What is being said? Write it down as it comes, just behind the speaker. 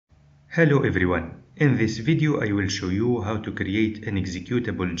Hello everyone, in this video I will show you how to create an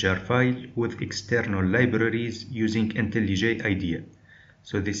executable jar file with external libraries using IntelliJ IDEA.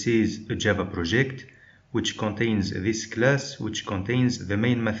 So this is a Java project which contains this class which contains the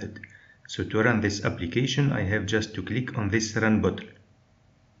main method. So to run this application I have just to click on this run button.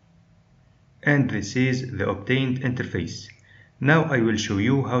 And this is the obtained interface. Now I will show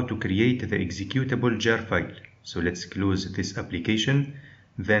you how to create the executable jar file. So let's close this application.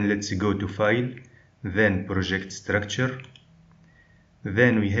 Then let's go to File, then Project Structure.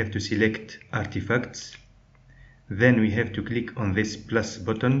 Then we have to select Artifacts. Then we have to click on this plus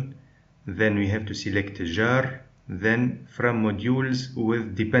button. Then we have to select Jar. Then From Modules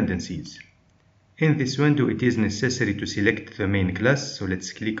with Dependencies. In this window it is necessary to select the main class, so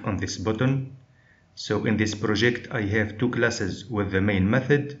let's click on this button. So in this project I have two classes with the main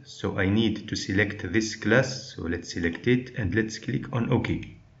method, so I need to select this class, so let's select it and let's click on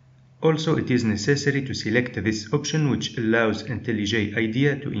OK. Also it is necessary to select this option which allows IntelliJ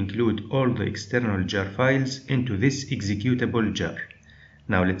IDEA to include all the external jar files into this executable jar.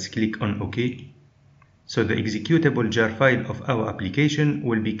 Now let's click on OK. So the executable jar file of our application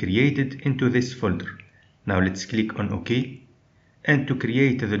will be created into this folder. Now let's click on OK. And to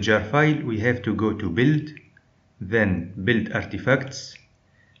create the jar file we have to go to Build, then Build Artifacts,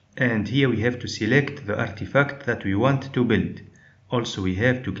 and here we have to select the artifact that we want to build. Also we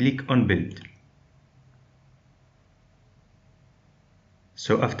have to click on Build.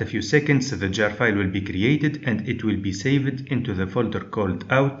 So after a few seconds the jar file will be created and it will be saved into the folder called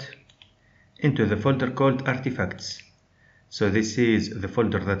Out, into the folder called Artifacts. So this is the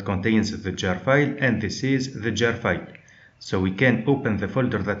folder that contains the jar file and this is the jar file. So we can open the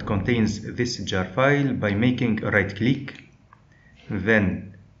folder that contains this jar file by making a right click,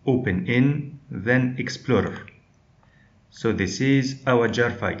 then Open In, then Explorer. So this is our jar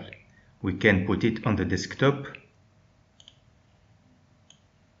file. We can put it on the desktop.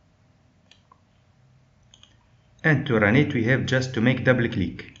 And to run it we have just to make double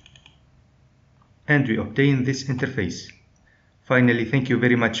click. And we obtain this interface. Finally, thank you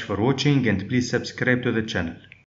very much for watching and please subscribe to the channel.